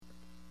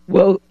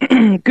Well,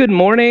 good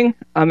morning.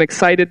 I'm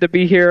excited to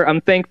be here.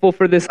 I'm thankful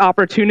for this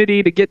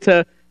opportunity to get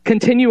to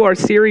continue our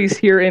series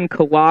here in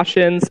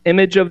Colossians,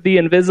 Image of the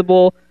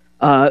Invisible.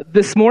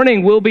 This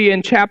morning we'll be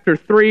in chapter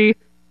 3.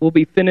 We'll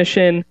be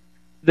finishing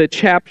the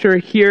chapter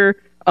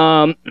here.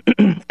 And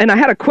I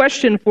had a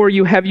question for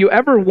you. Have you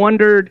ever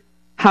wondered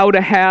how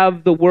to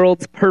have the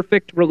world's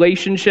perfect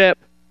relationship?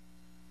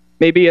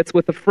 Maybe it's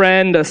with a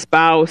friend, a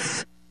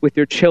spouse, with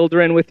your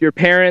children, with your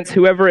parents,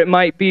 whoever it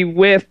might be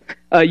with.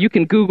 You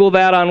can Google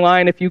that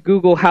online. If you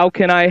Google, how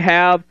can I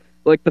have,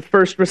 like the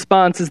first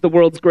response is the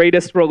world's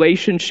greatest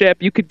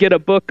relationship. You could get a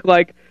book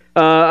like,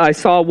 I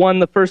saw one,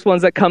 the first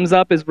ones that comes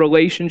up is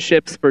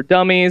Relationships for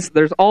Dummies.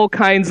 There's all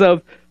kinds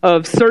of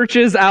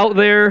searches out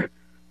there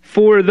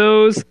for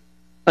those.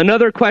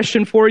 Another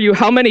question for you,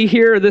 how many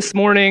here this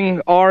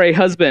morning are a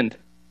husband?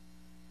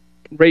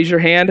 Raise your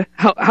hand.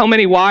 How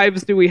many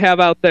wives do we have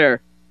out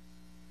there?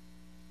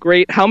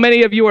 Great. How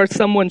many of you are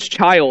someone's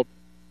child?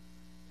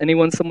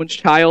 Anyone someone's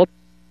child?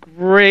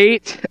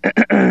 Great.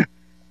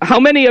 How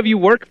many of you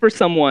work for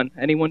someone?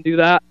 Anyone do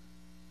that?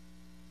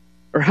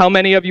 Or how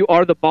many of you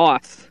are the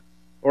boss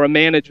or a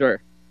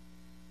manager?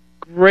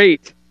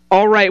 Great.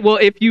 All right. Well,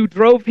 if you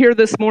drove here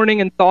this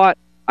morning and thought,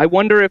 I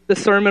wonder if the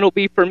sermon will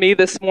be for me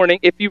this morning,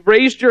 if you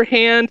raised your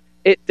hand,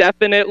 it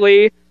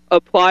definitely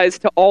applies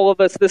to all of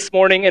us this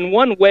morning in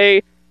one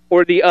way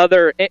or the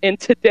other. And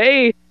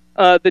today,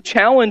 the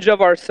challenge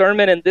of our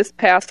sermon in this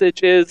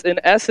passage is, in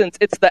essence,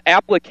 it's the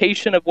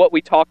application of what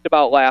we talked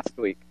about last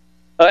week.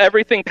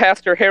 Everything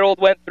Pastor Harold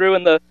went through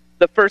in the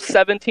first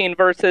 17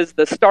 verses,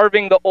 the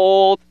starving the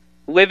old,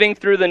 living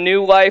through the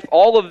new life,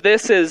 all of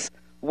this is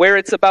where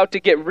it's about to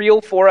get real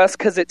for us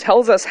because it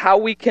tells us how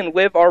we can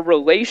live our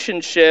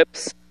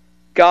relationships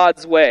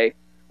God's way.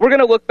 We're going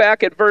to look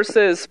back at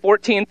verses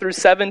 14 through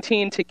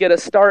 17 to get a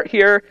start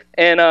here,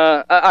 and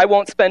I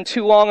won't spend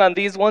too long on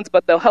these ones,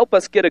 but they'll help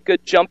us get a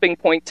good jumping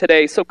point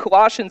today. So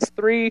Colossians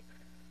 3,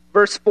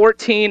 verse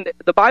 14,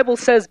 the Bible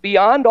says,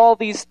 "Beyond all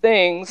these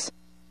things,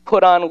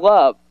 put on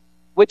love,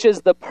 which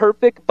is the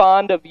perfect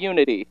bond of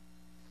unity.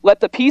 Let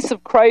the peace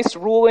of Christ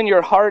rule in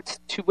your hearts,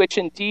 to which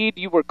indeed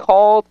you were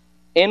called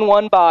in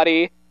one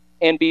body,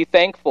 and be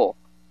thankful.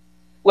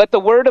 Let the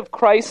word of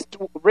Christ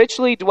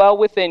richly dwell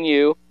within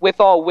you,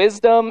 with all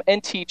wisdom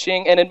and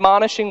teaching, and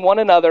admonishing one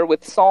another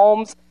with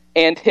psalms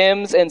and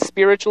hymns and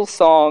spiritual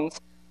songs,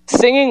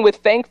 singing with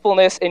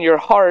thankfulness in your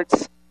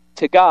hearts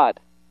to God.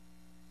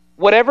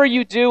 Whatever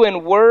you do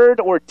in word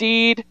or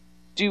deed,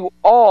 do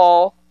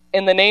all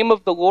in the name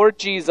of the Lord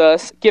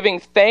Jesus, giving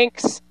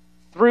thanks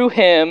through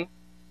him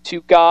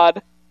to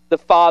God the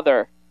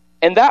Father."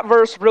 And that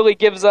verse really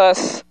gives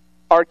us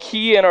our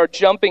key and our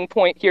jumping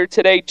point here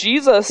today.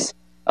 Jesus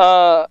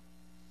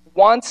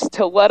wants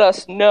to let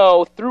us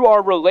know through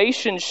our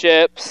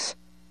relationships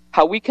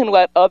how we can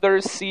let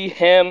others see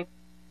him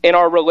in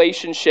our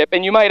relationship.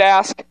 And you might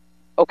ask,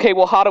 okay,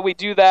 well, how do we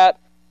do that?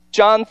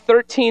 John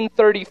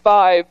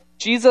 13:35,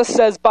 Jesus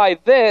says, "By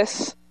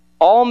this,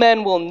 all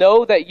men will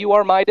know that you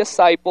are my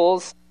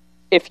disciples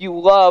if you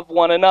love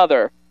one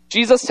another."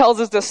 Jesus tells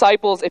his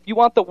disciples, if you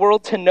want the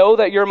world to know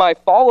that you're my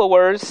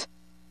followers,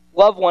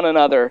 love one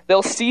another.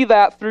 They'll see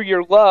that through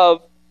your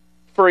love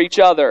for each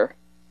other.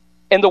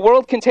 And the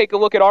world can take a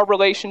look at our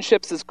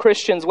relationships as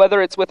Christians,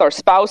 whether it's with our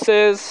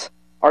spouses,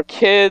 our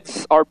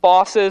kids, our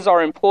bosses,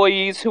 our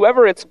employees,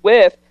 whoever it's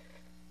with.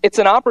 It's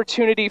an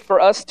opportunity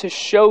for us to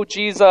show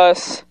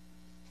Jesus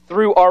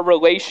through our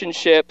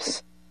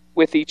relationships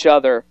with each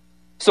other.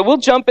 So we'll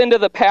jump into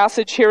the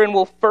passage here, and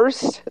we'll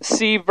first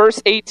see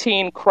verse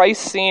 18,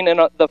 Christ seen in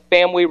the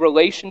family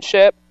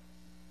relationship.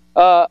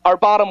 Our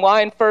bottom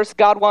line first,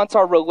 God wants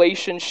our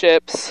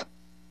relationships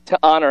to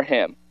honor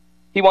him.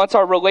 He wants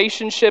our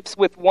relationships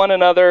with one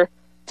another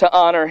to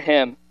honor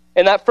him.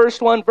 And that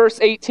first one, verse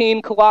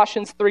 18,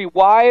 Colossians 3,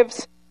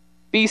 "Wives,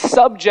 be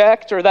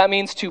subject," or that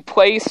means to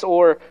place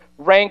or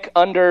rank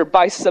under,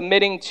 by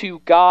submitting to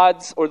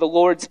God's or the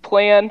Lord's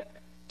plan,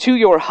 "to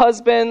your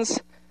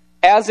husbands,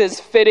 as is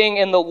fitting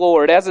in the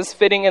Lord." As is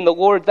fitting in the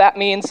Lord, that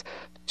means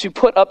to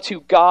put up to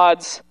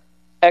God's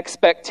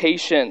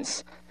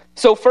expectations.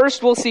 So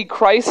first we'll see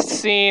Christ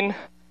seen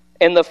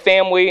in the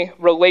family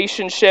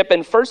relationship.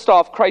 And first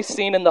off, Christ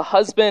seen in the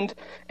husband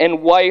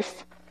and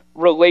wife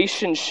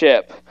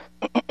relationship.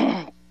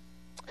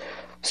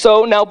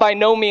 So now by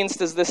no means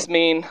does this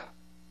mean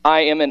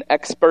I am an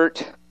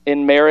expert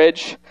in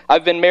marriage.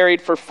 I've been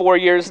married for 4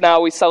 years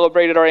now. We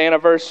celebrated our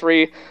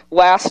anniversary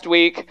last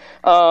week.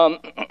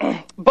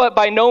 But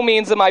by no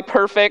means am I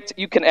perfect.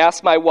 You can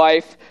ask my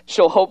wife.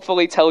 She'll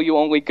hopefully tell you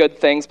only good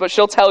things, but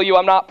she'll tell you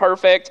I'm not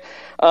perfect.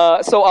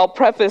 So I'll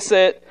preface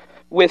it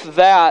with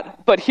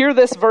that. But here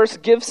this verse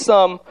gives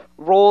some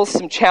roles,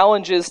 some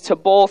challenges to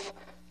both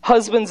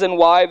husbands and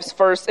wives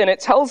first. And it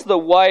tells the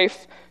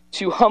wife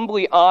to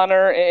humbly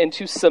honor and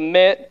to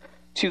submit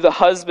to the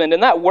husband.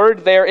 And that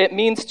word there, it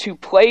means to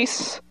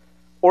place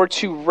or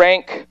to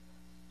rank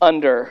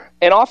under.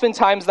 And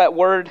oftentimes that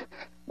word,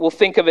 we'll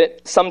think of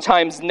it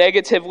sometimes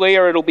negatively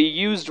or it'll be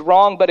used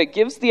wrong, but it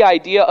gives the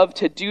idea of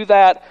to do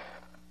that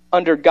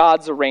under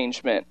God's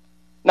arrangement.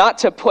 not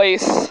to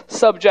place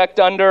subject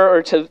under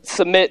or to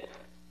submit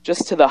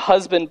just to the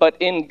husband, but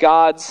in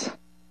God's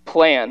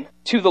plan,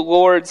 to the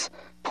Lord's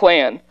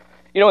plan.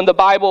 In the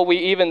Bible, we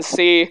even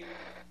see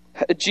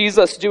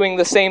Jesus doing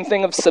the same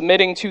thing of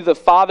submitting to the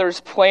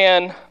Father's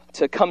plan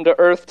to come to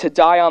earth, to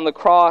die on the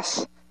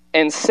cross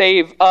and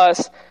save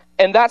us.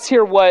 And that's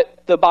here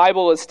what the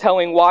Bible is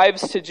telling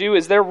wives to do,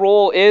 is their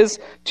role is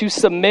to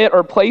submit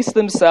or place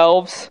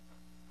themselves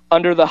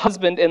under the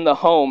husband in the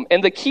home.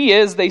 And the key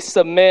is they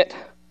submit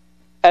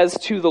as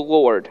to the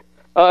Lord,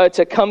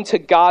 to come to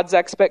God's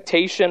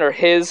expectation or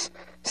his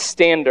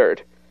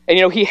standard.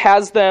 And he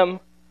has them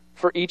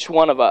for each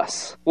one of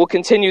us. We'll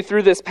continue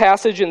through this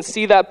passage and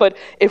see that, but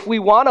if we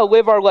want to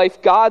live our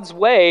life God's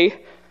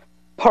way,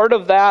 part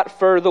of that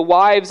for the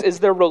wives is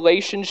their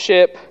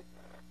relationship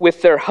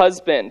with their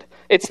husband.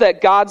 It's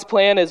that God's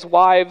plan is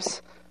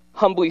wives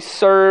humbly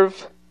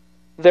serve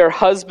their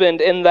husband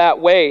in that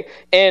way.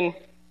 And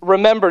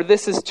remember,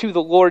 this is to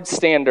the Lord's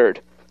standard,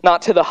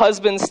 not to the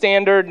husband's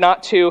standard,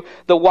 not to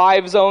the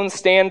wife's own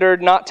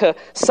standard, not to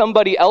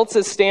somebody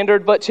else's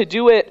standard, but to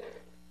do it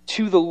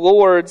to the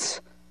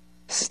Lord's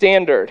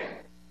standard.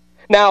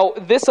 Now,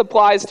 this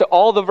applies to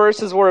all the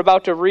verses we're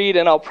about to read,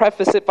 and I'll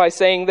preface it by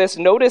saying this.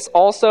 Notice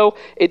also,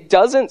 it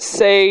doesn't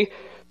say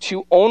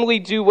to only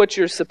do what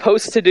you're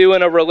supposed to do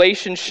in a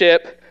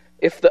relationship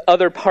if the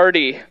other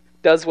party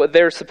does what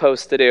they're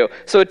supposed to do.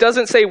 So it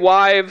doesn't say,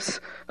 wives,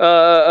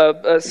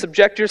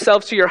 subject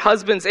yourselves to your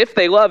husbands if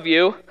they love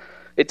you.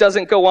 It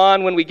doesn't go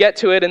on when we get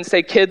to it and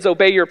say, kids,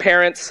 obey your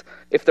parents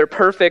if they're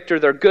perfect or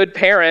they're good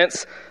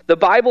parents. The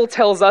Bible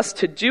tells us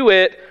to do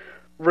it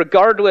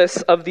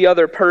regardless of the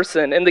other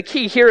person. And the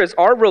key here is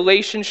our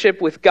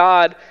relationship with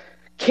God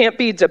can't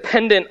be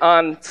dependent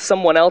on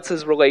someone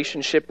else's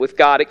relationship with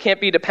God. It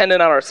can't be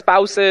dependent on our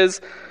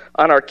spouses,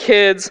 on our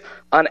kids,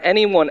 on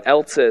anyone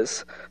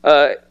else's.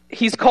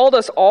 He's called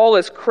us all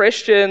as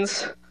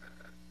Christians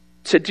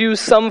to do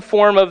some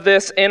form of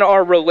this in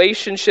our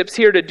relationships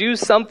here, to do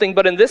something.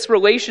 But in this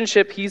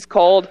relationship, he's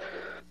called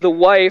the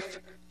wife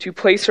to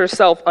place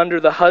herself under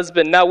the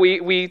husband. Now,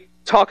 we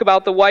talk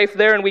about the wife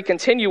there, and we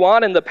continue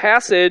on in the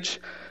passage,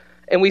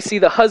 and we see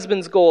the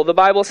husband's goal. The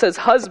Bible says,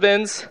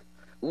 husbands,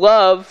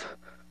 love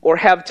or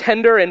have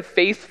tender and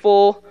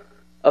faithful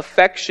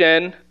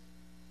affection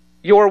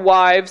your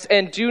wives,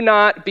 and do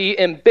not be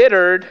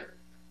embittered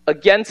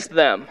against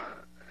them.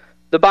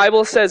 The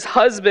Bible says,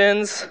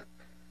 husbands,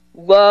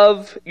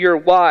 love your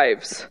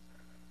wives.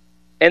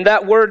 And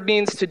that word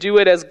means to do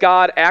it as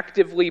God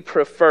actively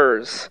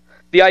prefers.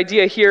 The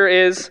idea here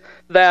is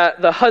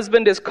that the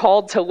husband is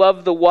called to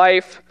love the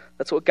wife.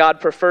 That's what God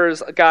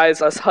prefers,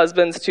 guys, us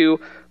husbands, to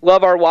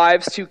love our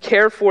wives, to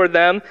care for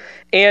them,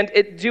 and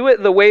do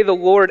it the way the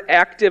Lord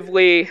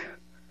actively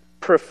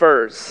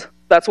prefers.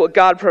 That's what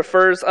God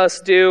prefers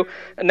us do.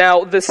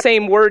 Now, the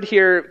same word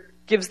here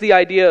gives the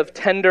idea of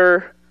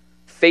tender,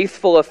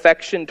 faithful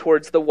affection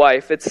towards the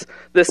wife. It's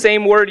the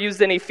same word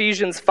used in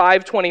Ephesians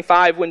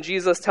 5:25 when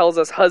Jesus tells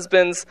us,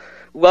 husbands,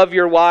 love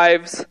your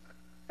wives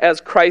as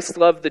Christ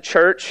loved the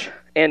church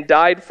and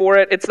died for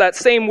it. It's that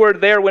same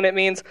word there when it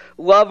means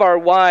love our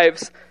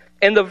wives.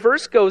 And the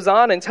verse goes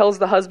on and tells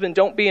the husband,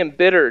 don't be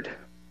embittered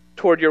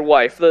toward your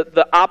wife,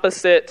 the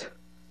opposite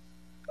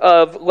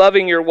of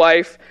loving your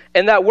wife.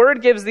 And that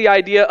word gives the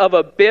idea of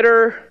a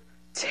bitter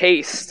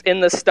taste in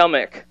the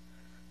stomach.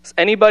 Has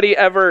anybody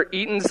ever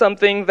eaten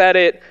something that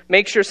it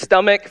makes your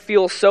stomach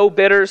feel so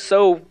bitter,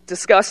 so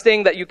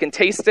disgusting that you can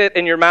taste it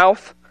in your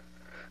mouth?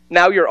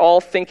 Now you're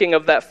all thinking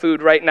of that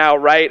food right now,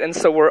 right? And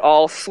so we're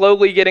all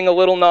slowly getting a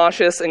little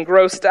nauseous and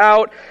grossed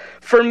out.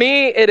 For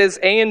me, it is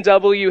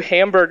A&W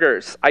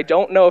hamburgers. I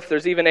don't know if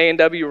there's even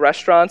A&W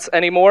restaurants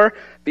anymore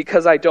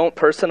because I don't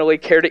personally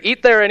care to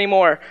eat there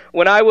anymore.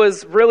 When I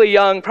was really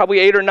young, probably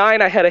 8 or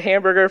 9, I had a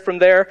hamburger from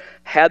there,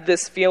 had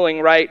this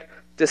feeling, right?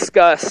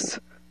 Disgust,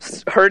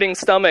 hurting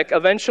stomach,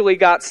 eventually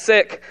got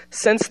sick.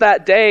 Since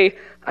that day,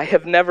 I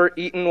have never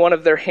eaten one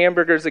of their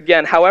hamburgers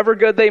again, however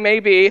good they may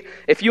be.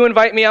 If you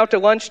invite me out to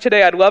lunch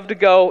today, I'd love to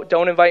go.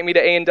 Don't invite me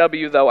to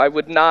A&W, though. I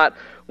would not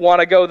want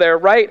to go there,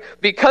 right?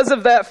 Because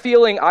of that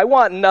feeling, I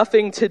want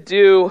nothing to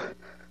do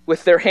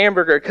with their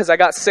hamburger because I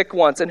got sick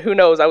once, and who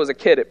knows, I was a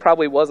kid. It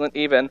probably wasn't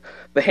even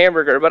the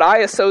hamburger, but I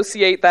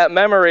associate that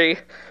memory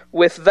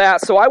with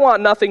that, so I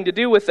want nothing to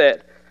do with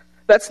it.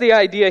 That's the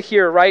idea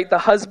here, right? The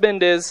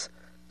husband is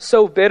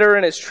so bitter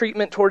in his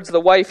treatment towards the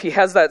wife, he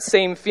has that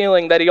same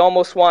feeling that he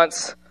almost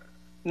wants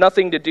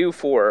nothing to do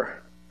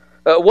for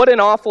her. What an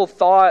awful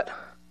thought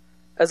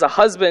as a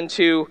husband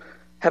to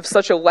have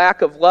such a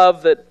lack of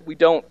love that we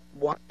don't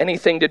want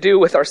anything to do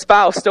with our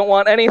spouse, don't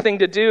want anything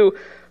to do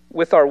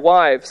with our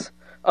wives.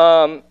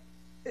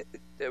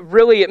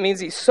 Really, it means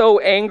he's so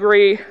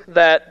angry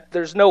that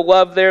there's no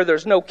love there,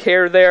 there's no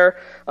care there.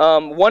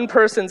 One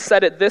person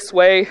said it this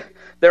way,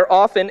 they're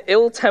often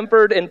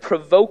ill-tempered and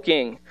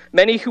provoking.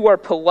 Many who are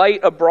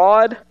polite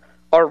abroad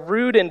are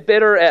rude and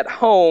bitter at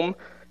home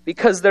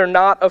because they're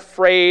not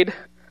afraid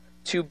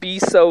to be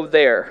so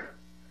there.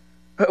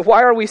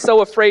 Why are we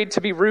so afraid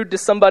to be rude to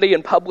somebody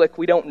in public?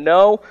 We don't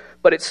know,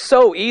 but it's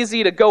so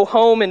easy to go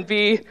home and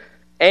be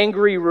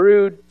angry,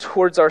 rude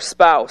towards our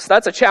spouse.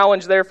 That's a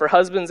challenge there for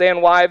husbands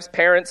and wives,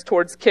 parents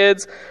towards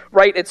kids,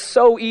 right? It's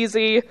so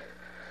easy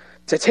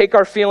to take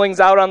our feelings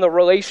out on the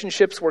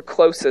relationships we're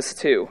closest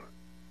to.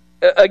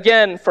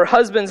 Again, for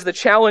husbands, the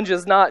challenge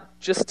is not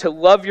just to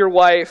love your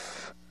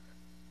wife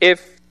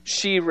if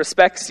she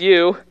respects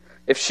you,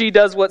 if she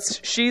does what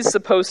she's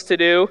supposed to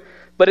do,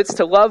 but it's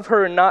to love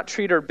her and not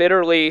treat her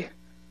bitterly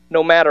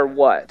no matter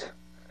what.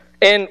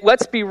 And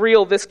let's be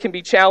real, this can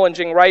be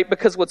challenging, right?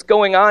 Because what's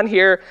going on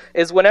here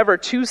is whenever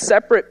two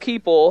separate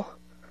people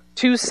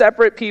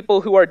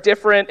who are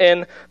different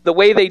in the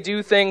way they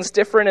do things,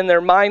 different in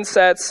their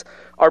mindsets,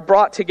 are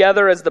brought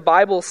together, as the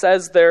Bible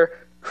says they're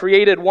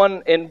created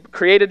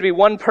to be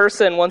one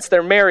person once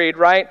they're married,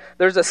 right?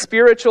 There's a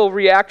spiritual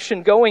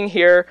reaction going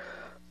here,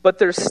 but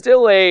there's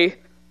still a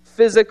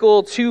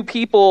physical two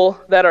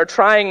people that are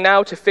trying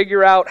now to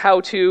figure out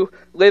how to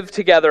live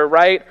together,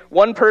 right?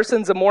 One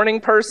person's a morning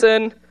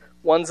person,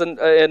 one's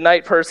a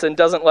night person,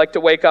 doesn't like to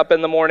wake up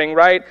in the morning,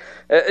 right?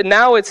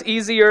 Now it's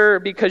easier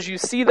because you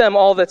see them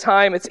all the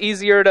time. It's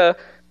easier to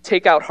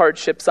take out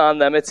hardships on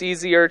them. It's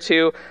easier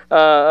to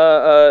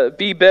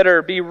be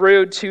bitter, be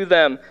rude to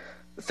them.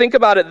 Think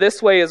about it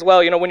this way as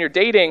well. You know, when you're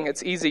dating,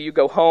 it's easy. You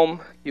go home,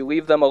 you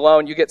leave them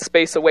alone, you get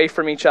space away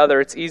from each other.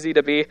 It's easy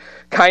to be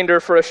kinder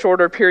for a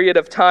shorter period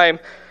of time.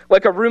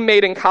 Like a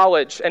roommate in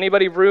college.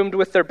 Anybody roomed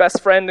with their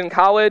best friend in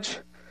college?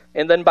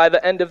 And then by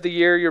the end of the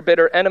year, you're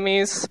bitter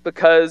enemies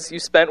because you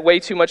spent way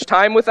too much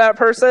time with that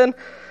person?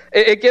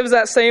 It gives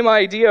that same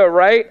idea,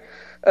 right?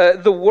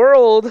 The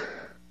world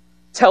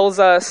tells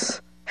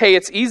us, hey,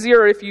 it's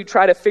easier if you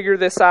try to figure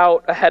this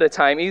out ahead of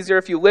time. Easier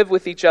if you live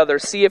with each other.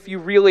 See if you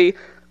really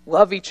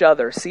love each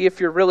other. See if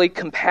you're really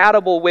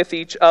compatible with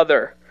each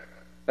other.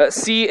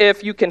 See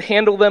if you can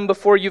handle them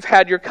before you've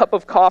had your cup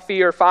of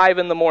coffee or 5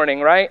 in the morning,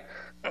 right?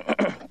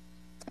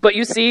 But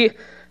you see,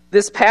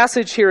 this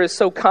passage here is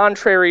so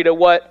contrary to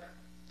what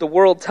the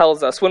world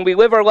tells us. When we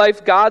live our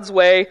life God's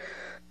way,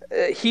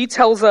 He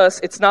tells us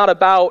it's not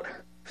about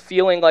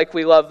feeling like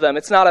we love them.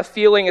 It's not a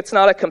feeling, it's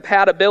not a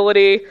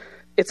compatibility,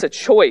 it's a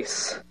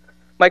choice.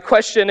 My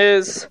question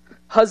is,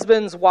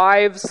 husbands,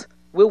 wives,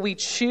 will we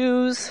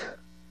choose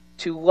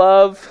to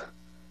love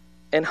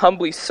and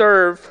humbly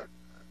serve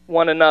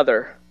one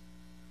another?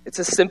 It's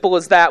as simple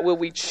as that. Will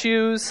we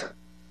choose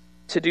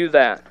to do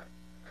that?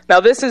 Now,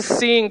 this is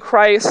seeing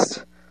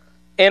Christ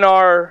in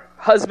our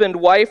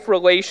husband-wife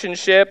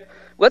relationship.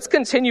 Let's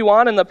continue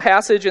on in the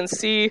passage and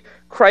see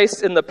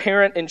Christ in the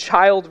parent and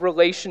child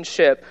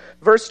relationship.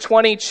 Verse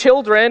 20,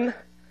 children,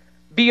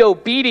 be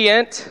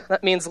obedient.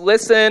 That means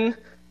listen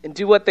and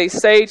do what they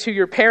say to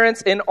your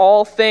parents in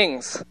all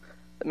things.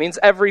 That means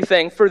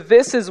everything. For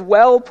this is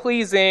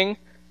well-pleasing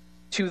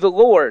to the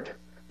Lord.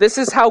 This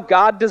is how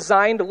God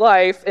designed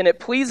life, and it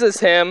pleases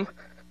Him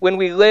when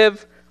we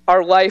live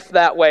our life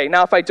that way.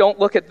 Now, if I don't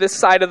look at this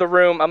side of the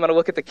room, I'm going to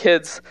look at the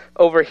kids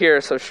over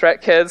here. So,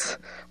 Shrek kids,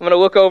 I'm going to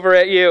look over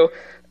at you.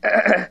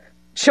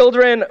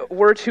 Children,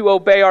 we're to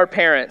obey our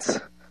parents.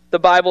 The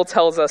Bible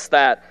tells us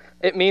that.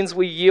 It means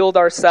we yield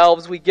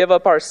ourselves, we give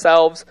up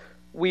ourselves,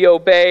 we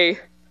obey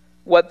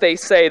what they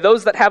say.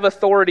 Those that have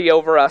authority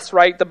over us,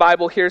 right? The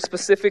Bible here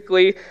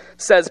specifically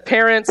says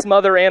parents,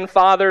 mother and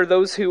father,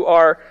 those who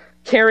are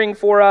caring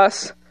for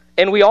us.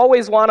 And we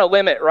always want a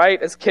limit,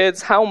 right? As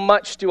kids, how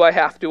much do I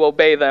have to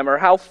obey them? Or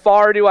how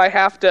far do I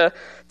have to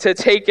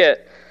take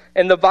it?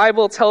 And the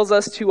Bible tells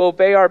us to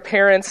obey our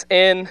parents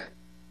in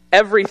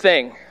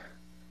everything.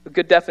 A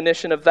good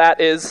definition of that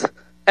is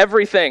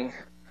everything.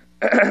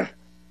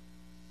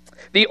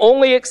 The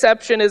only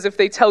exception is if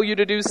they tell you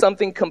to do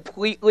something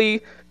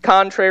completely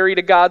contrary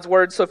to God's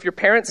word. So if your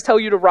parents tell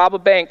you to rob a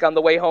bank on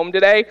the way home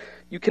today,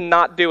 you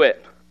cannot do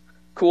it.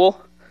 Cool?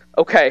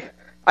 Okay.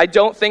 I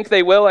don't think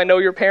they will. I know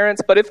your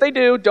parents. But if they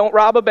do, don't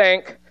rob a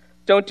bank.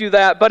 Don't do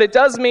that. But it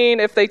does mean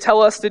if they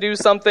tell us to do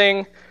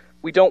something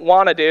we don't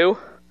want to do,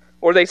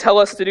 or they tell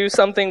us to do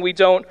something we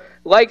don't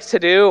like to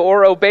do,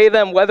 or obey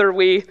them whether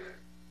we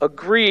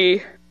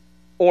agree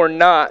or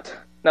not.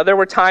 Now, there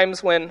were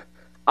times when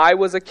I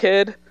was a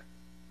kid.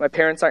 My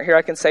parents aren't here,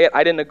 I can say it.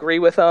 I didn't agree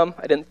with them.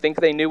 I didn't think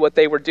they knew what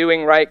they were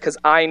doing right because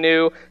I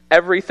knew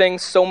everything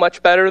so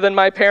much better than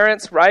my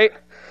parents, right?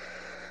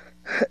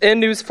 In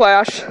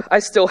newsflash, I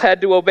still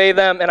had to obey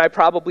them, and I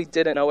probably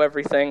didn't know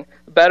everything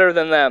better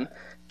than them.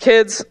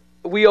 Kids,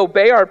 we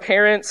obey our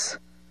parents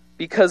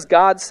because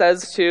God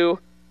says to,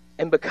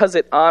 and because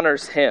it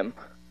honors Him.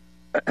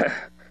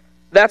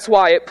 That's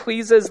why it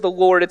pleases the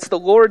Lord. It's the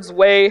Lord's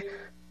way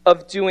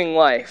of doing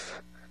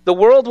life. The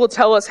world will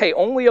tell us, hey,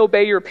 only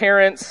obey your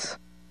parents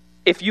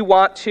if you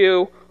want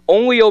to.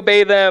 Only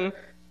obey them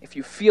if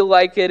you feel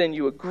like it and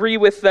you agree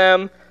with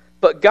them.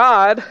 But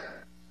God,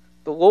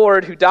 the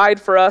Lord who died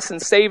for us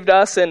and saved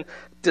us and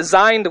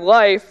designed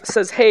life,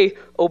 says, hey,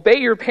 obey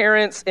your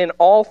parents in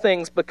all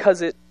things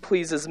because it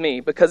pleases me,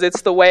 because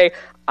it's the way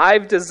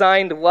I've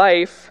designed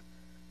life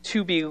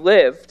to be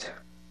lived.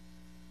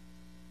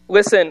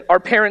 Listen, our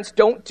parents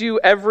don't do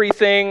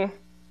everything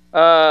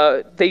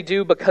they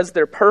do because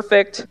they're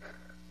perfect.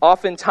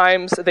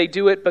 Oftentimes they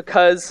do it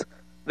because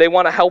They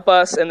want to help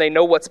us, and they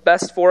know what's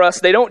best for us.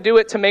 They don't do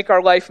it to make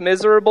our life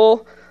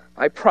miserable,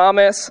 I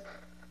promise.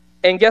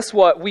 And guess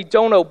what? We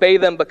don't obey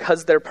them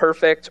because they're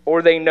perfect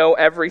or they know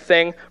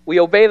everything. We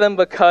obey them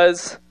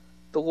because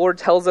the Lord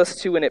tells us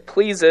to, and it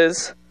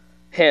pleases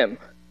Him.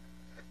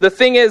 The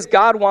thing is,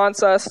 God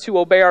wants us to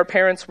obey our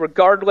parents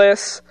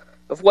regardless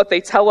of what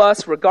they tell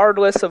us,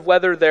 regardless of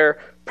whether they're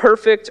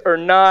perfect or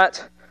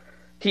not.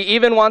 He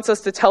even wants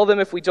us to tell them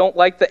if we don't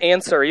like the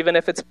answer, even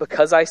if it's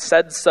because I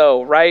said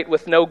so, right?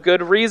 With no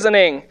good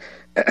reasoning.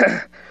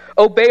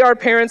 Obey our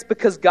parents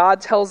because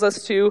God tells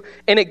us to,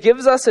 and it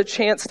gives us a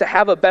chance to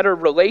have a better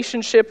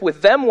relationship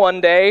with them one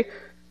day,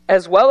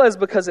 as well as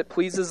because it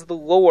pleases the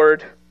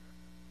Lord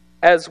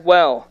as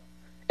well.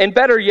 And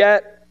better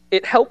yet,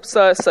 it helps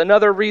us,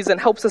 another reason,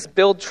 helps us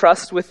build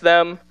trust with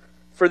them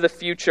for the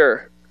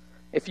future.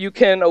 If you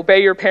can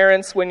obey your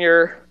parents when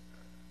you're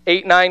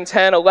 8, 9,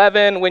 10,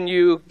 11, when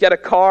you get a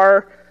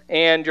car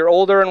and you're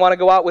older and want to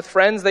go out with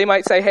friends, they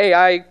might say, hey,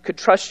 I could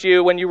trust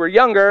you when you were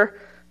younger,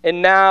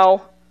 and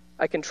now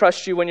I can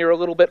trust you when you're a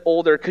little bit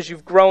older because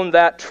you've grown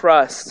that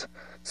trust.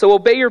 So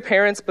obey your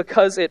parents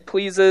because it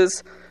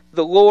pleases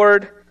the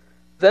Lord.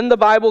 Then the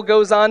Bible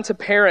goes on to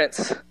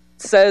parents. It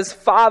says,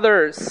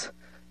 fathers,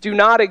 do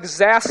not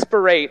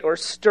exasperate or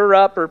stir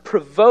up or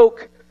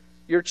provoke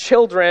your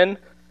children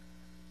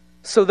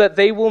so that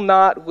they will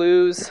not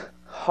lose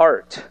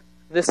heart.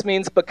 This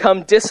means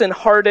become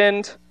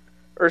disheartened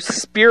or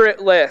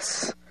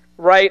spiritless.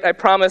 Right? I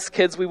promise,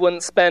 kids, we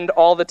wouldn't spend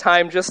all the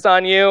time just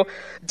on you.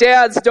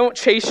 Dads, don't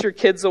chase your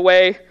kids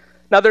away.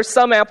 Now, there's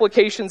some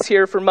applications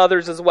here for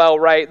mothers as well,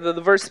 right? The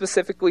verse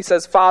specifically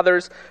says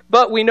fathers,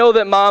 but we know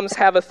that moms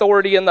have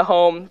authority in the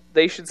home.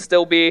 They should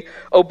still be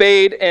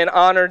obeyed and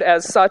honored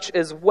as such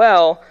as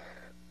well.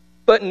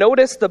 But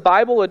notice the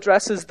Bible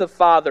addresses the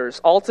fathers,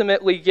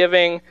 ultimately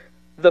giving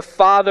the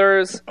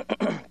fathers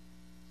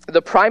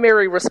the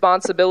primary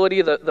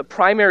responsibility, the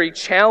primary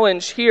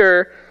challenge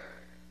here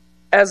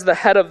as the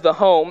head of the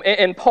home.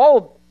 And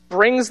Paul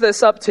brings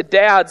this up to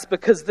dads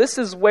because this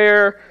is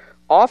where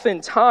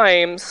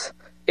oftentimes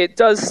it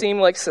does seem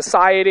like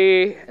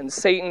society and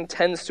Satan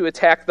tends to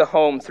attack the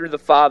home through the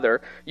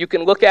father. You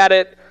can look at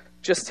it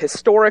just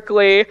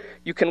historically.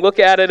 You can look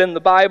at it in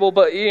the Bible,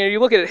 but you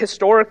look at it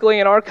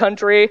historically in our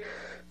country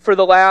for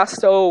the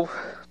last,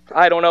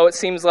 it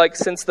seems like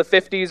since the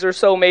 50s or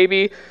so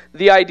maybe,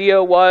 the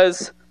idea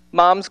was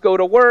moms go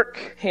to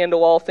work,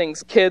 handle all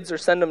things kids, or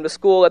send them to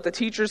school, let the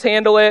teachers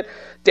handle it.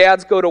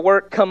 Dads go to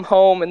work, come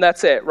home, and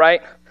that's it,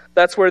 right?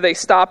 That's where they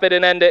stop it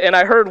and end it. And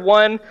I heard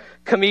one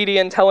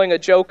comedian telling a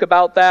joke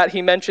about that.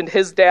 He mentioned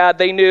his dad.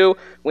 They knew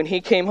when he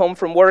came home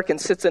from work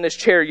and sits in his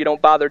chair, you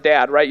don't bother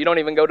dad, right? You don't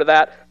even go to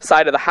that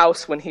side of the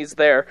house when he's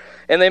there.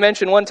 And they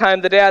mentioned one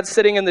time the dad's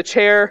sitting in the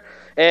chair,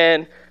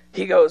 and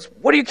he goes,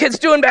 what are you kids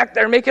doing back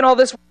there making all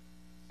this?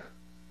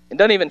 And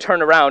doesn't even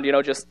turn around,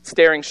 just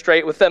staring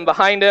straight with them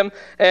behind him.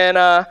 And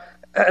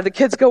the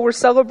kids go, we're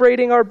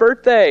celebrating our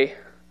birthday.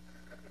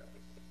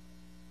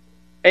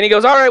 And he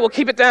goes, all right, we'll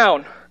keep it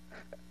down.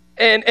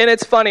 And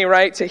it's funny,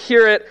 right, to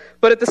hear it,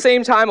 but at the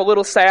same time, a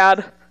little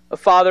sad. A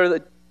father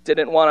that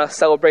didn't want to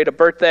celebrate a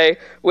birthday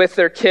with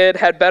their kid,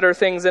 had better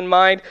things in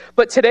mind.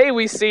 But today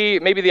we see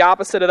maybe the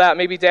opposite of that.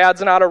 Maybe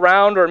dad's not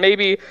around, or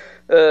maybe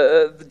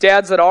the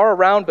dads that are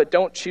around but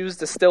don't choose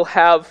to still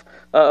have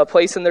a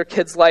place in their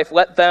kids' life.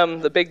 Let them.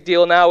 The big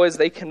deal now is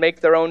they can make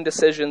their own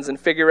decisions and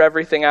figure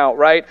everything out,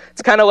 right?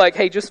 It's kind of like,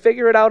 hey, just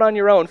figure it out on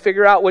your own.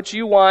 Figure out what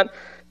you want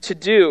to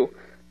do.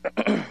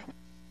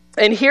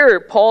 And here,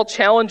 Paul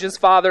challenges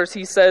fathers.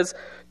 He says,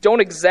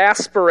 don't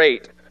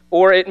exasperate,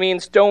 or it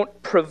means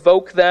don't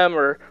provoke them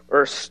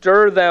or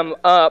stir them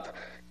up.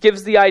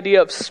 Gives the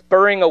idea of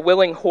spurring a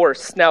willing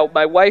horse. Now,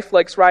 my wife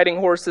likes riding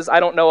horses.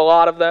 I don't know a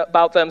lot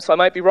about them, so I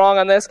might be wrong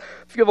on this.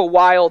 If you have a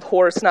wild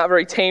horse, not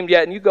very tamed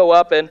yet, and you go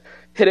up and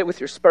hit it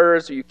with your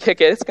spurs or you kick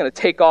it, it's going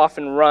to take off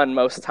and run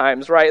most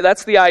times, right?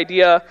 That's the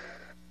idea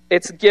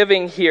it's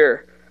giving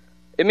here.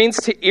 It means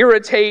to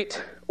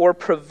irritate or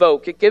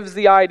provoke. It gives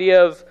the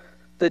idea of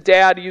the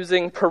dad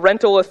using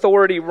parental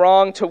authority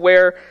wrong, to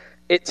where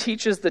it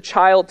teaches the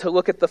child to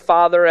look at the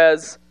father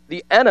as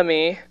the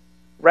enemy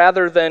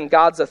rather than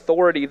God's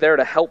authority there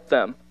to help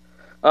them.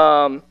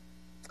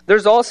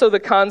 There's also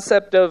the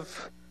concept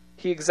of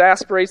he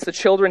exasperates the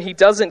children. He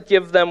doesn't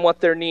give them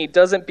what they need,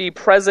 doesn't be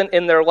present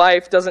in their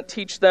life, doesn't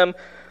teach them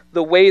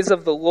the ways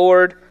of the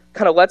Lord,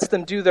 kind of lets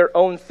them do their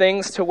own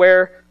things, to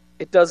where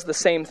it does the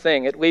same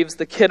thing. It leaves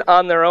the kid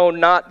on their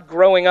own, not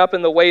growing up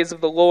in the ways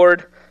of the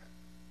Lord.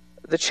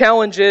 The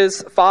challenge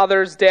is,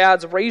 fathers,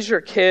 dads, raise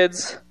your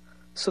kids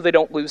so they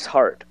don't lose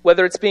heart.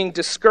 Whether it's being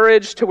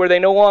discouraged to where they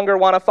no longer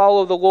want to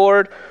follow the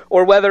Lord,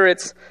 or whether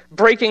it's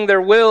breaking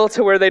their will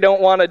to where they don't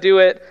want to do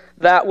it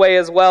that way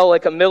as well,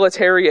 like a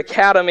military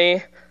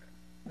academy.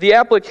 The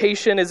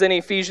application is in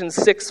Ephesians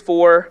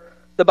 6:4.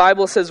 The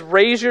Bible says,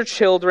 raise your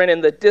children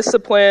in the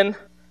discipline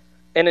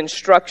and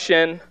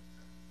instruction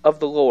of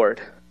the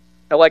Lord.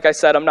 Now, like I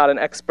said, I'm not an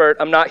expert.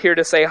 I'm not here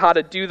to say how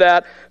to do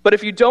that. But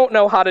if you don't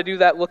know how to do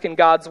that, look in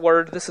God's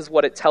Word. This is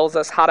what it tells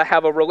us, how to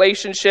have a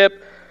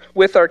relationship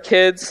with our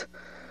kids.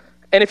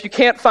 And if you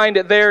can't find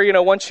it there,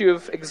 once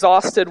you've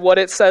exhausted what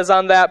it says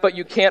on that, but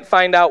you can't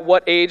find out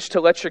what age to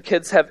let your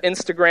kids have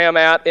Instagram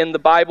at in the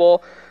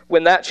Bible,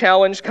 when that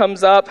challenge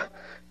comes up,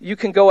 you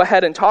can go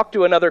ahead and talk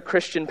to another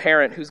Christian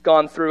parent who's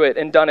gone through it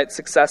and done it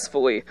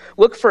successfully.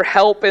 Look for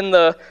help in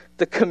the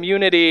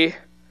community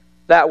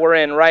that we're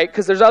in, right?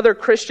 Because there's other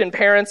Christian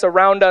parents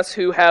around us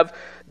who have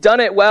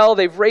done it well.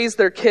 They've raised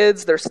their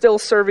kids. They're still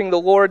serving the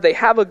Lord. They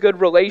have a good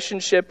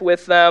relationship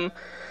with them,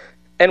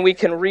 and we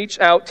can reach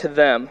out to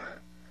them.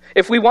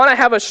 If we want to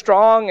have a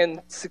strong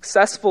and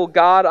successful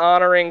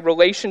God-honoring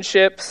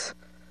relationships,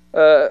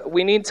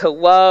 we need to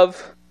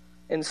love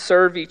and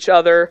serve each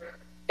other,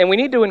 and we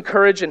need to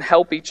encourage and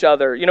help each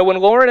other. When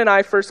Lauren and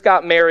I first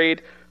got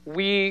married,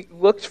 we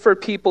looked for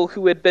people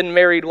who had been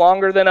married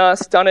longer than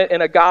us, done it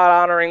in a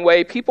God-honoring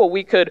way, people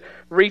we could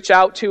reach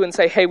out to and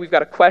say, hey, we've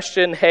got a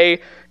question.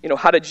 Hey,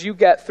 how did you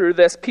get through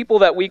this? People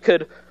that we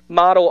could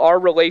model our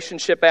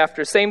relationship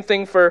after. Same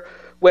thing for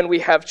when we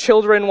have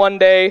children one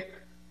day.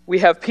 We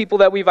have people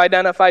that we've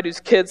identified whose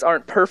kids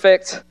aren't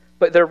perfect,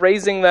 but they're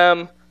raising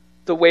them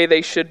the way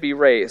they should be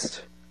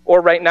raised.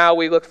 Or right now,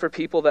 we look for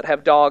people that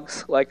have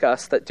dogs like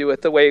us that do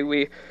it the way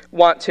we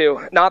want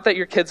to. Not that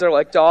your kids are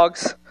like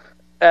dogs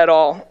at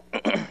all.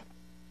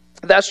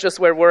 That's just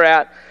where we're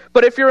at.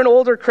 But if you're an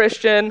older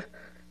Christian,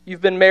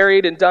 you've been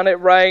married and done it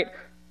right,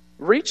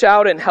 reach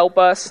out and help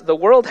us. The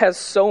world has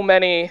so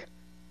many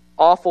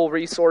awful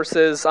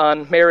resources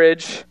on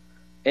marriage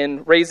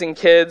and raising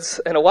kids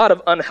and a lot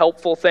of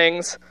unhelpful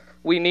things.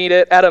 We need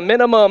it. At a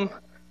minimum,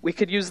 we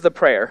could use the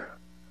prayer.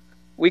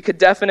 We could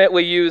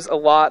definitely use a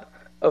lot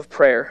of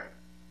prayer.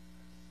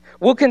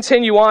 We'll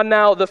continue on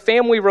now. The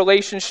family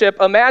relationship.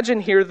 Imagine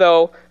here,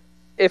 though,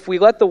 if we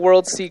let the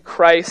world see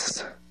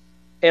Christ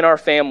in our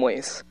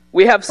families.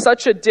 We have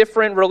such a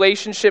different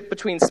relationship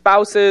between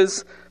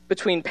spouses,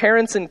 between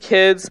parents and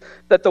kids,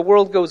 that the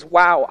world goes,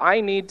 wow,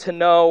 I need to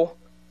know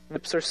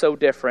relationships are so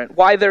different,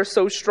 why they're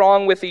so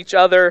strong with each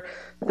other,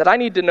 that I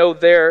need to know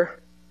their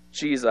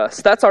Jesus.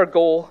 That's our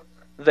goal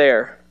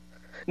there.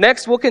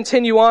 Next, we'll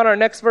continue on. Our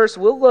next verse,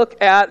 we'll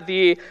look at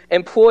the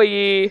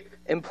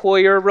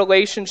employee-employer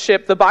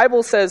relationship. The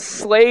Bible says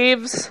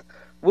slaves,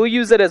 we'll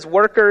use it as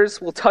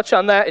workers. We'll touch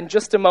on that in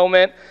just a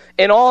moment.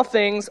 In all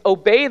things,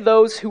 obey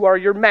those who are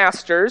your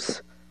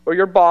masters or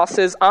your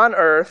bosses on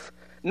earth,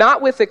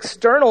 not with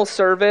external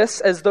service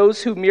as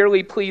those who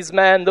merely please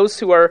men, those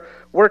who are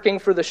working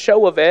for the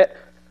show of it,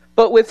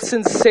 but with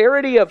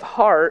sincerity of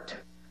heart,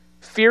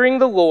 fearing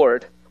the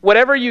Lord.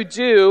 Whatever you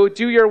do,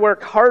 do your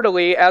work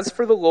heartily as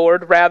for the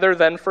Lord rather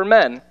than for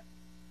men.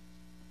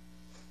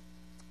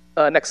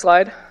 Next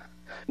slide.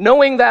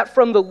 Knowing that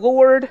from the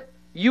Lord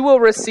you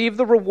will receive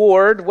the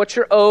reward, what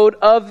you're owed,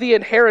 of the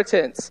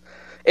inheritance.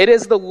 It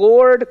is the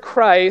Lord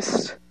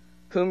Christ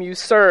whom you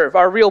serve.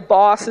 Our real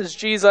boss is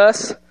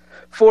Jesus.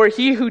 For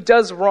he who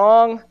does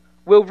wrong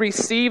will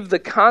receive the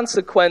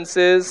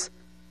consequences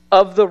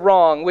of the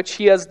wrong which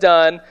he has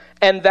done,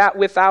 and that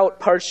without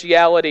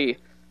partiality.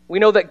 We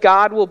know that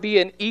God will be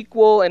an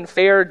equal and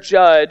fair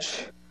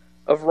judge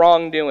of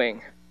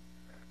wrongdoing.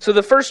 So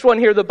the first one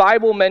here, the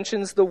Bible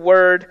mentions the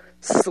word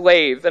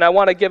slave, and I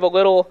want to give a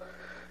little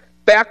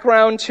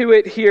background to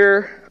it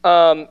here.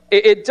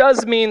 It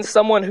does mean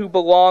someone who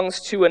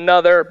belongs to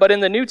another, but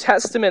in the New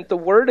Testament, the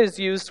word is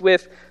used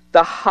with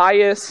the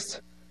highest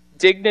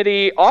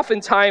dignity.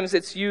 Oftentimes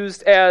it's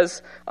used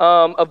as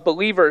of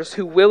believers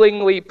who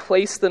willingly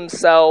place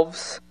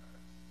themselves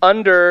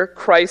under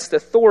Christ's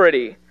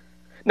authority.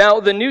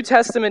 Now, the New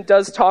Testament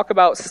does talk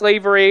about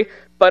slavery,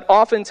 but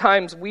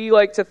oftentimes we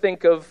like to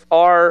think of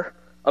our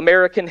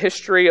American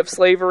history of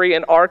slavery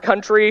in our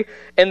country,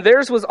 and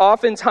theirs was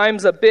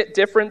oftentimes a bit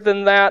different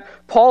than that.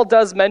 Paul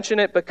does mention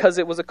it because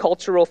it was a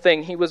cultural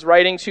thing. He was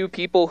writing to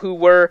people who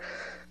were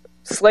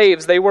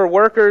slaves. They were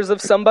workers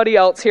of somebody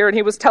else here, and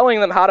he was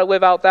telling them how to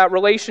live out that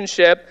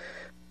relationship.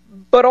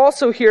 But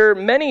also here,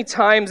 many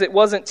times it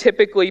wasn't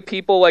typically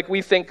people like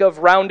we think of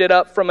rounded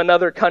up from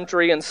another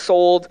country and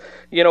sold,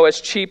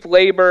 as cheap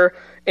labor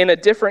in a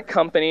different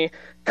country.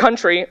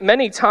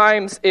 Many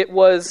times it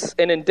was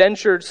an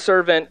indentured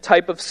servant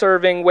type of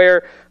serving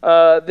where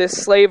this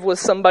slave was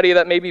somebody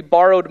that maybe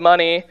borrowed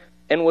money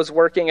and was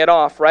working it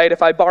off, right?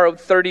 If I borrowed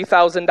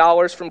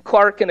 $30,000 from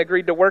Clark and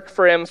agreed to work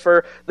for him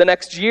for the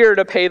next year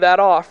to pay that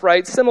off,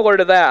 right? Similar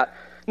to that.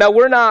 Now,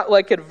 we're not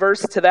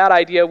adverse to that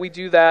idea. We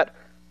do that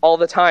all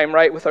the time,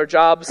 right, with our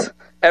jobs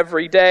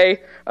every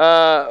day.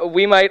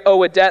 We might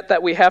owe a debt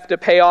that we have to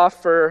pay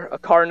off for a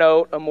car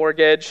note, a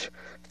mortgage,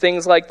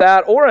 things like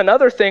that. Or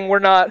another thing we're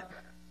not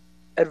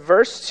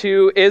adverse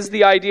to is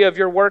the idea of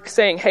your work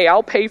saying, hey,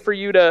 I'll pay for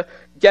you to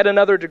get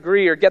another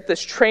degree or get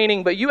this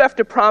training, but you have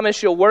to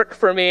promise you'll work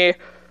for me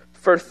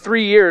for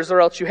 3 years or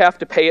else you have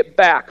to pay it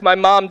back. My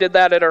mom did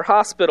that at her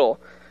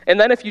hospital. And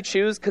then if you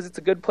choose, because it's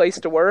a good place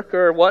to work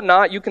or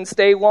whatnot, you can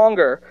stay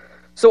longer.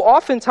 So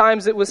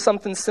oftentimes it was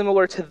something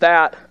similar to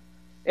that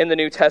in the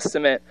New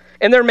Testament.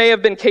 And there may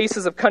have been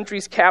cases of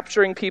countries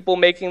capturing people,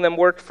 making them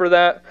work for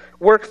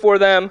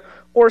them,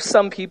 or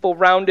some people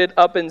rounded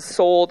up and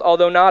sold,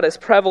 although not as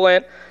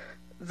prevalent.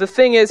 The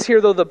thing is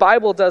here, though, the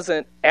Bible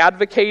doesn't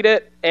advocate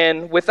it,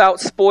 and without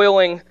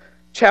spoiling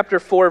chapter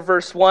 4,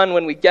 verse 1,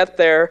 when we get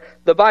there,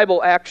 the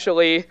Bible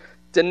actually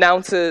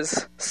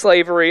denounces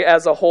slavery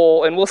as a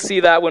whole, and we'll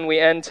see that when we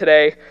end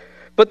today.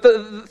 But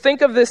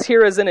think of this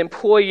here as an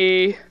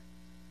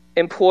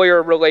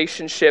employee-employer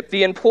relationship.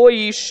 The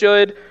employee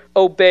should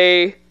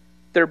obey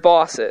their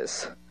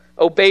bosses,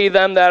 obey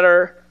them that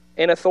are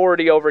in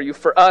authority over you.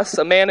 For us,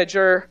 a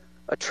manager,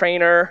 a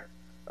trainer,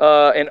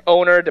 an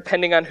owner,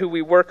 depending on who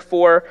we work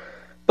for,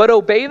 but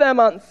obey them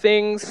on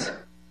things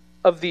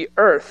of the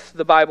earth,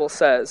 the Bible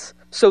says.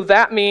 So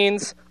that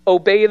means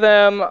obey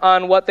them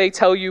on what they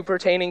tell you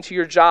pertaining to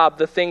your job,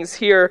 the things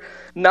here,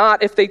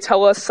 not if they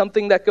tell us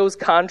something that goes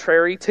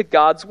contrary to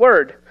God's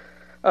word.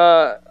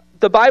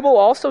 The Bible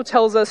also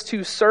tells us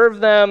to serve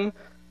them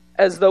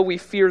as though we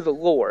fear the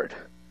Lord.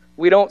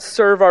 We don't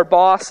serve our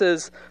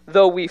bosses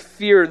though we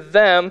fear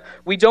them.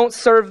 We don't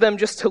serve them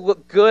just to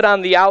look good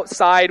on the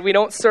outside. We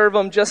don't serve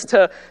them just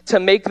to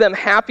make them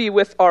happy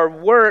with our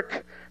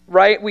work,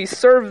 right? We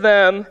serve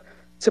them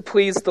to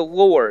please the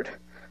Lord.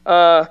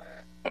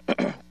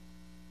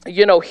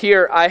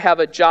 Here I have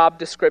a job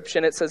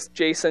description. It says,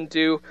 Jason,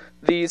 do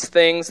these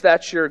things.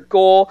 That's your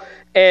goal.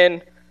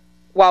 And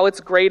while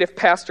it's great if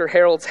Pastor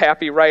Harold's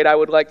happy, right, I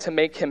would like to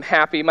make him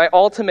happy. My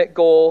ultimate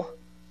goal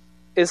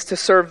is to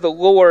serve the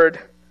Lord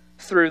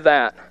through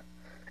that.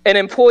 And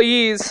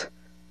employees,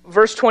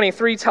 verse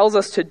 23 tells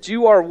us to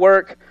do our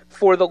work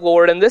for the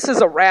Lord. And this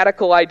is a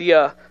radical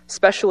idea,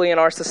 especially in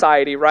our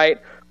society, right?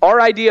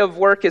 Our idea of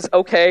work is,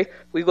 okay,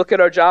 we look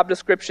at our job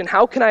description.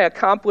 How can I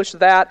accomplish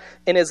that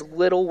in as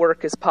little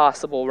work as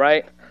possible,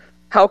 right?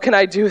 How can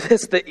I do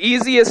this the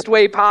easiest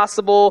way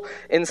possible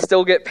and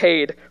still get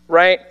paid,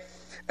 right?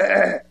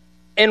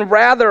 And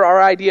rather,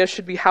 our idea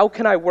should be, how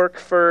can I work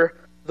for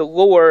the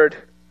Lord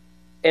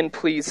and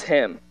please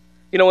Him?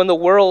 In the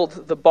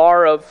world, the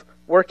bar of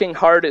working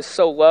hard is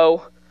so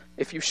low.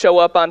 If you show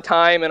up on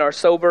time and are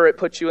sober, it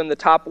puts you in the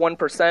top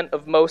 1%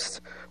 of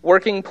most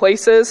working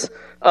places.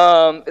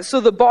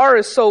 So the bar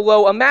is so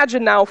low.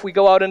 Imagine now if we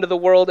go out into the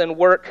world and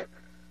work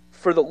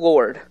for the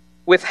Lord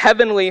with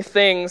heavenly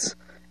things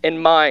in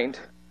mind.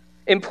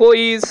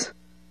 Employees,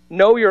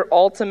 know your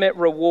ultimate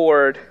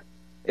reward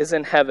is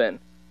in heaven.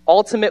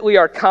 Ultimately,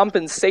 our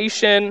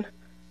compensation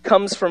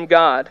comes from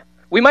God.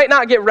 We might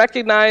not get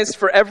recognized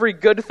for every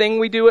good thing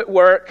we do at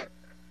work.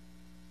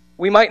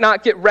 We might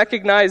not get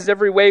recognized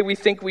every way we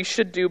think we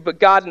should do, but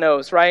God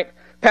knows, right?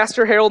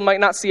 Pastor Harold might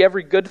not see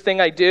every good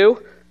thing I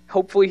do.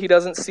 Hopefully he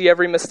doesn't see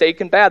every mistake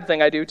and bad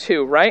thing I do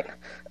too, right?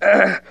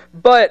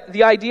 But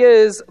the idea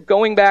is,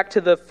 going back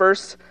to the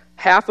first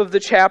half of the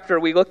chapter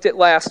we looked at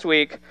last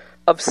week,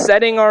 of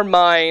setting our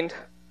mind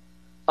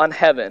on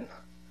heaven.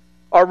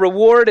 Our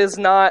reward is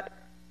not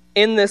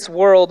in this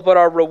world, but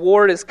our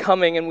reward is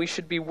coming, and we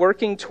should be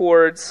working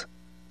towards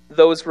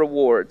those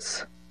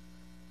rewards.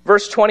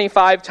 Verse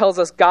 25 tells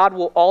us God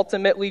will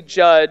ultimately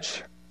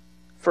judge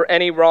for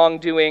any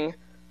wrongdoing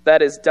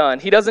that is done.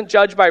 He doesn't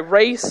judge by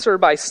race or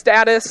by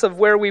status of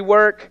where we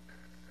work,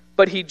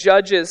 but He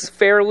judges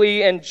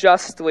fairly and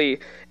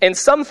justly. And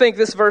some think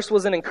this verse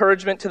was an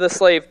encouragement to the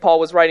slave Paul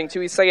was writing to.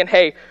 He's saying,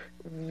 hey,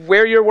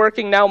 where you're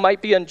working now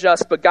might be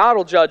unjust, but God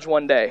will judge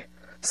one day.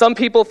 Some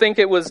people think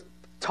it was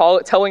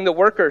telling the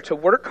worker to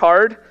work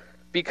hard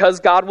because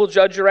God will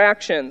judge your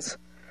actions.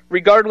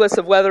 Regardless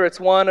of whether it's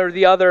one or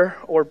the other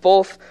or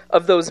both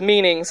of those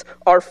meanings,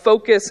 our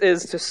focus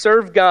is to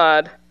serve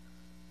God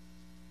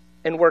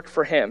and work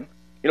for Him.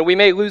 We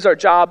may lose our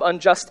job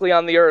unjustly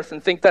on the earth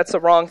and think that's a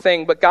wrong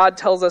thing, but God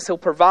tells us He'll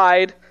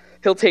provide,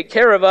 He'll take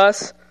care of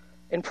us,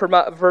 and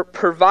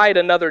provide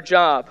another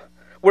job.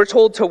 We're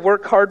told to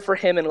work hard for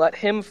Him and let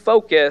Him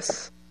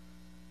focus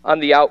on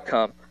the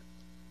outcome.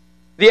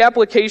 The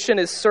application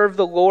is serve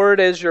the Lord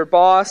as your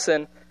boss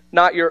and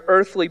not your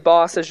earthly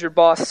boss as your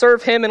boss.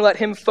 Serve Him and let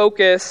Him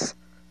focus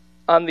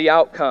on the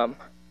outcome.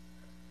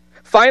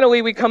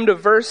 Finally, we come to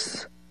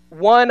verse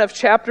 1 of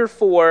chapter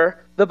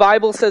 4. The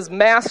Bible says,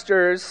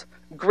 Masters,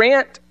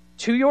 grant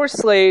to your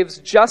slaves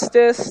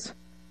justice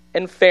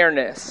and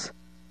fairness.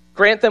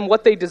 Grant them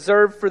what they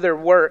deserve for their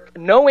work,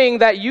 knowing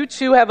that you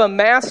too have a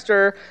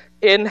master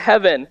in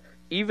heaven.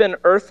 Even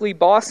earthly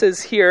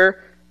bosses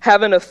here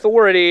have an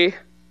authority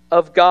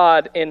of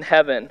God in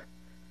heaven.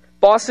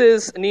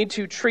 Bosses need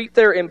to treat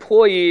their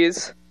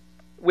employees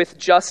with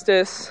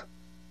justice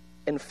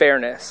and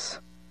fairness.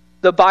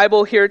 The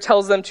Bible here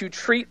tells them to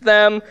treat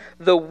them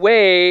the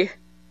way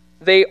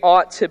they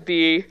ought to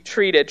be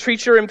treated.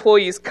 Treat your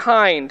employees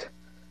kind,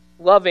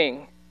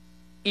 loving,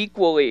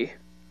 equally,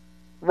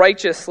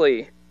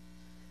 righteously.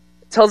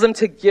 It tells them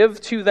to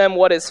give to them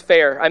what is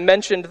fair. I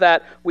mentioned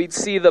that we'd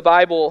see the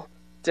Bible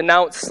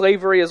denounce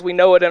slavery as we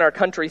know it in our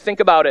country. Think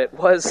about it.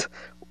 Was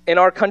in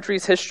our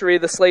country's history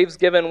the slaves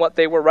given what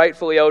they were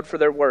rightfully owed for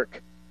their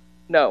work?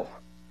 No.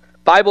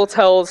 Bible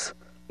tells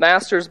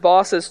masters,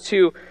 bosses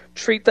to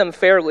treat them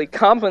fairly,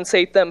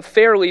 compensate them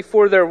fairly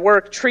for their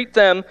work, treat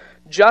them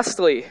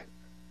justly.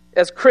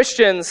 As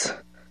Christians,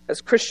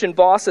 as Christian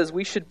bosses,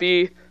 we should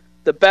be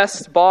the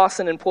best boss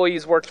an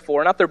employee's worked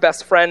for. Not their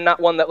best friend, not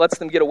one that lets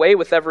them get away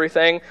with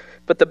everything,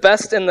 but the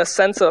best in the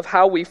sense of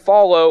how we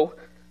follow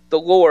the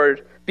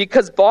Lord.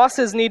 Because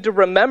bosses need to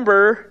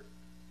remember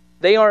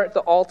they aren't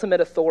the ultimate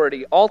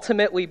authority.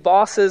 Ultimately,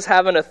 bosses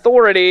have an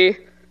authority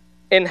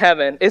in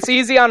heaven. It's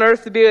easy on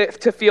earth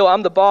to feel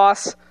I'm the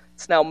boss.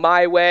 It's now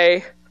my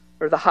way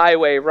or the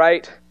highway,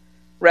 right?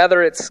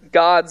 Rather, it's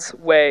God's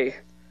way.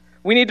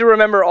 We need to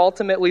remember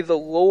ultimately the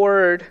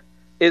Lord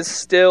is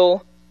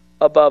still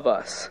above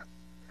us.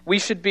 We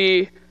should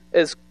be,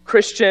 as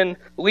Christian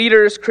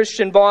leaders,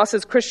 Christian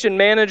bosses, Christian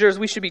managers,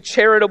 we should be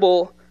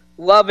charitable,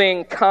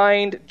 loving,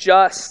 kind,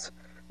 just.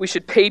 We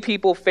should pay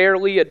people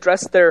fairly,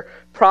 address their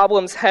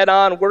problems head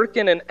on, work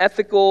in an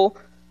ethical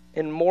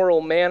and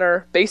moral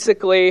manner.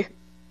 Basically,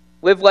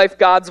 live life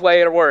God's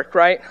way at work,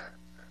 right?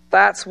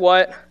 That's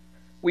what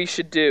we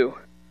should do.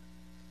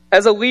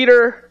 As a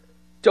leader,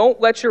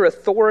 don't let your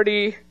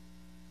authority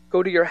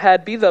go to your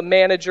head. Be the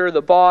manager,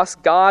 the boss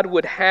God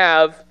would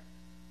have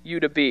you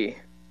to be.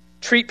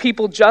 Treat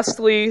people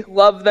justly,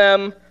 love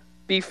them,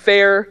 be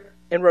fair,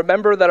 and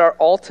remember that our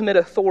ultimate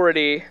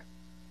authority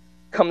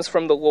comes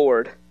from the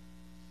Lord.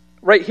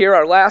 Right here,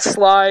 our last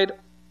slide,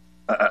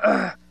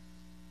 our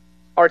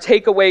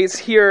takeaways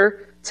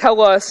here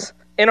tell us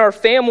in our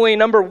family,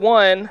 number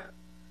one,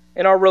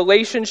 in our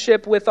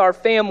relationship with our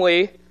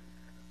family,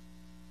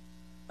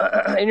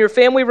 in your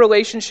family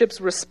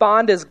relationships,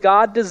 respond as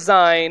God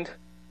designed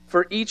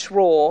for each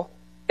role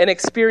and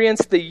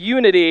experience the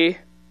unity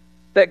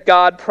that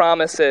God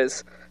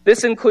promises.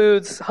 This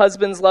includes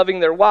husbands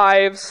loving their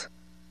wives,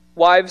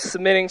 wives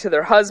submitting to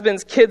their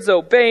husbands, kids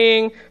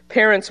obeying,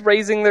 parents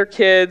raising their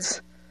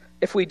kids.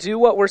 If we do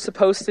what we're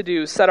supposed to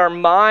do, set our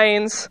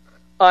minds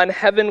on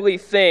heavenly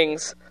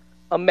things,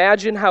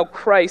 imagine how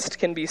Christ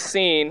can be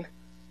seen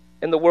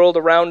in the world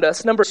around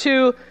us. Number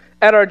two,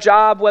 at our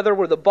job, whether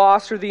we're the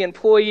boss or the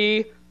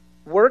employee,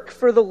 work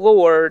for the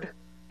Lord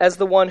as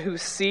the one who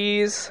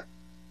sees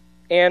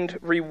and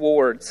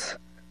rewards.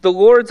 The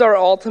Lord's our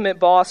ultimate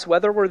boss,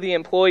 whether we're the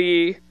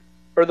employee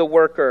or the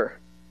worker.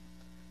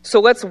 So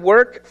let's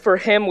work for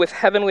him with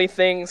heavenly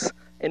things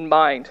in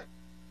mind.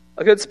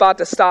 A good spot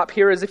to stop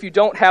here is if you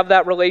don't have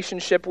that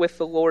relationship with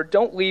the Lord,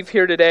 don't leave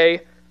here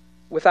today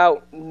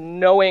without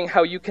knowing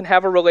how you can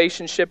have a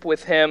relationship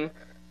with him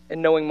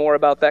and knowing more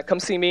about that. Come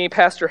see me,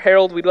 Pastor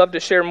Harold. We'd love to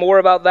share more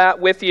about that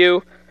with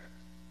you.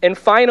 And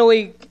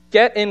finally,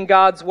 get in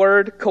God's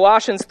word.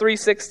 Colossians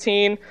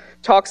 3:16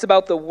 talks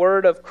about the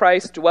word of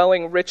Christ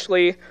dwelling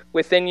richly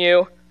within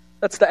you.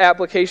 That's the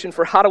application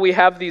for how do we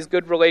have these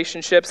good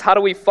relationships? How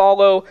do we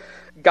follow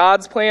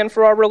God's plan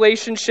for our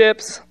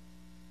relationships?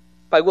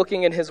 By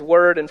looking in his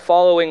word and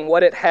following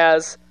what it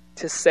has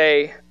to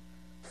say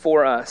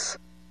for us.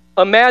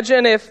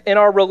 Imagine if in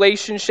our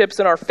relationships,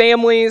 in our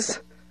families,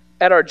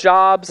 at our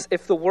jobs,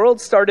 if the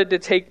world started to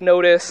take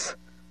notice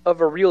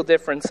of a real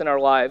difference in our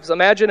lives.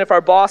 Imagine if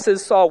our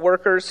bosses saw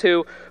workers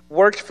who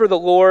worked for the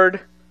Lord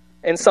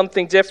and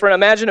something different.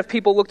 Imagine if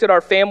people looked at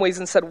our families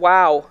and said,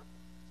 wow,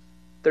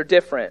 they're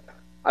different.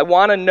 I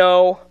want to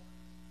know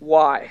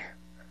why.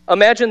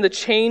 Imagine the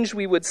change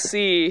we would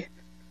see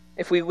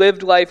if we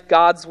lived life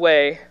God's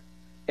way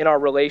in our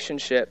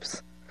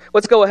relationships.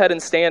 Let's go ahead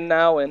and stand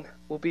now and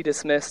we'll be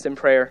dismissed in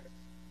prayer.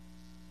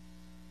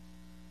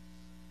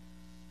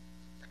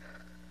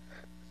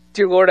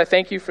 Dear Lord, I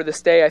thank you for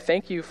this day. I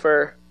thank you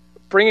for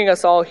bringing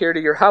us all here to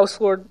your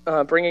house, Lord,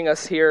 bringing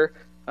us here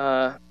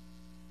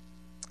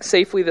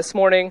safely this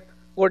morning.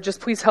 Lord,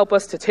 just please help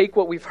us to take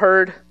what we've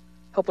heard,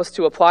 help us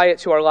to apply it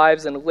to our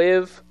lives and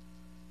live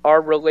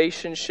our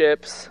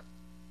relationships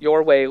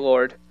your way,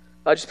 Lord.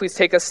 Just please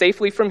take us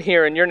safely from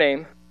here in your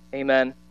name. Amen.